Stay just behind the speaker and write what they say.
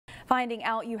Finding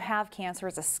out you have cancer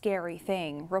is a scary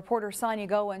thing. Reporter Sonia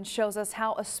Goins shows us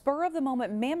how a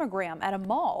spur-of-the-moment mammogram at a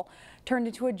mall turned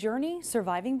into a journey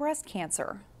surviving breast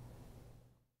cancer.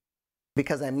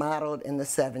 Because I modeled in the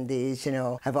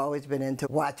 70s, I've always been into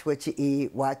watch what you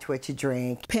eat, watch what you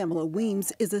drink. Pamela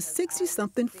Weems is a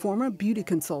 60-something former beauty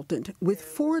consultant with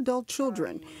 4 adult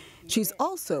children. She's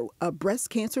also a breast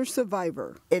cancer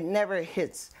survivor. It never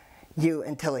hits you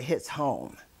until it hits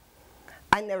home.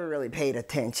 I never really paid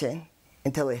attention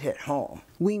until it hit home.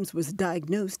 Weems was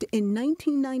diagnosed in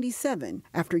 1997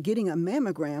 after getting a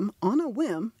mammogram on a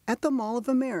whim at the Mall of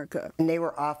America. And they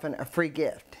were often a free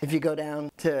gift. If you go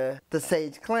down to the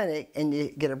Sage Clinic and you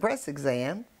get a breast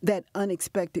exam. That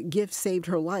unexpected gift saved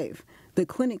her life. The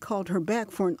clinic called her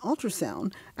back for an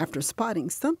ultrasound after spotting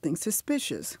something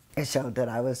suspicious. It showed that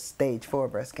I was stage 4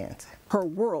 breast cancer. Her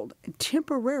world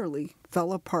temporarily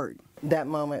fell apart. That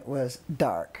moment was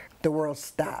dark. The world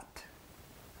stopped.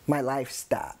 My life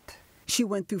stopped. She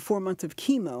went through 4 months of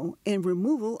chemo and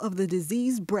removal of the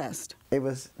diseased breast. It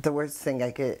was the worst thing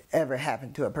that could ever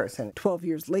happen to a person. 12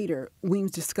 years later,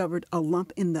 Weems discovered a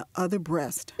lump in the other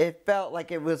breast. It felt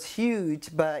like it was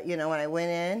huge, but when I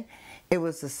went in, it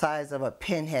was the size of a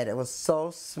pinhead. It was so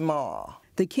small.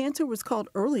 The cancer was caught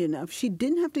early enough she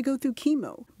didn't have to go through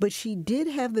chemo, but she did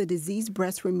have the diseased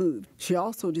breast removed. She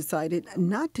also decided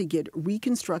not to get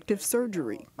reconstructive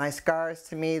surgery. My scars,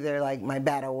 to me, they're like my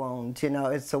battle wounds.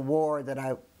 It's a war that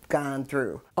I've gone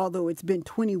through. Although it's been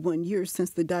 21 years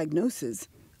since the diagnosis,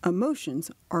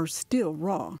 emotions are still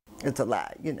raw. It's a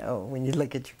lot, when you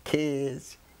look at your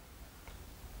kids,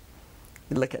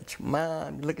 you look at your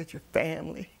mom, you look at your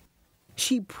family.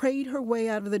 She prayed her way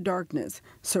out of the darkness,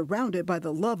 surrounded by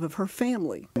the love of her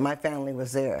family. My family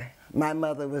was there. My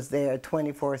mother was there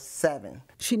 24/7.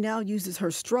 She now uses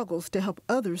her struggles to help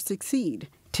others succeed.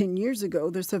 10 years ago,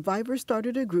 the survivors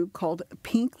started a group called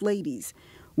Pink Ladies,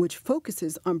 which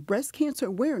focuses on breast cancer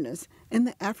awareness in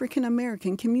the African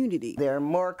American community. There are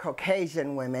more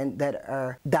Caucasian women that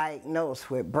are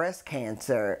diagnosed with breast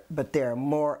cancer, but there are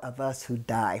more of us who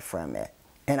die from it.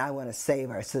 And I want to save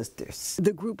our sisters.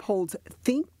 The group holds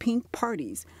Think Pink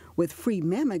parties with free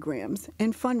mammograms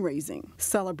and fundraising,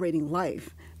 celebrating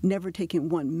life, never taking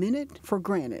 1 minute for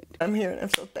granted. I'm here and I'm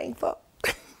so thankful.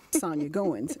 Sonia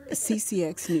Goins,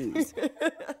 CCX News.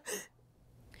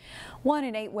 1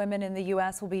 in 8 women in the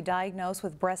U.S. will be diagnosed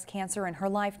with breast cancer in her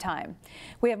lifetime.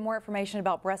 We have more information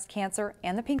about breast cancer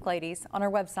and the Pink Ladies on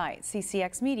our website,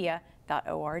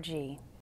 ccxmedia.org.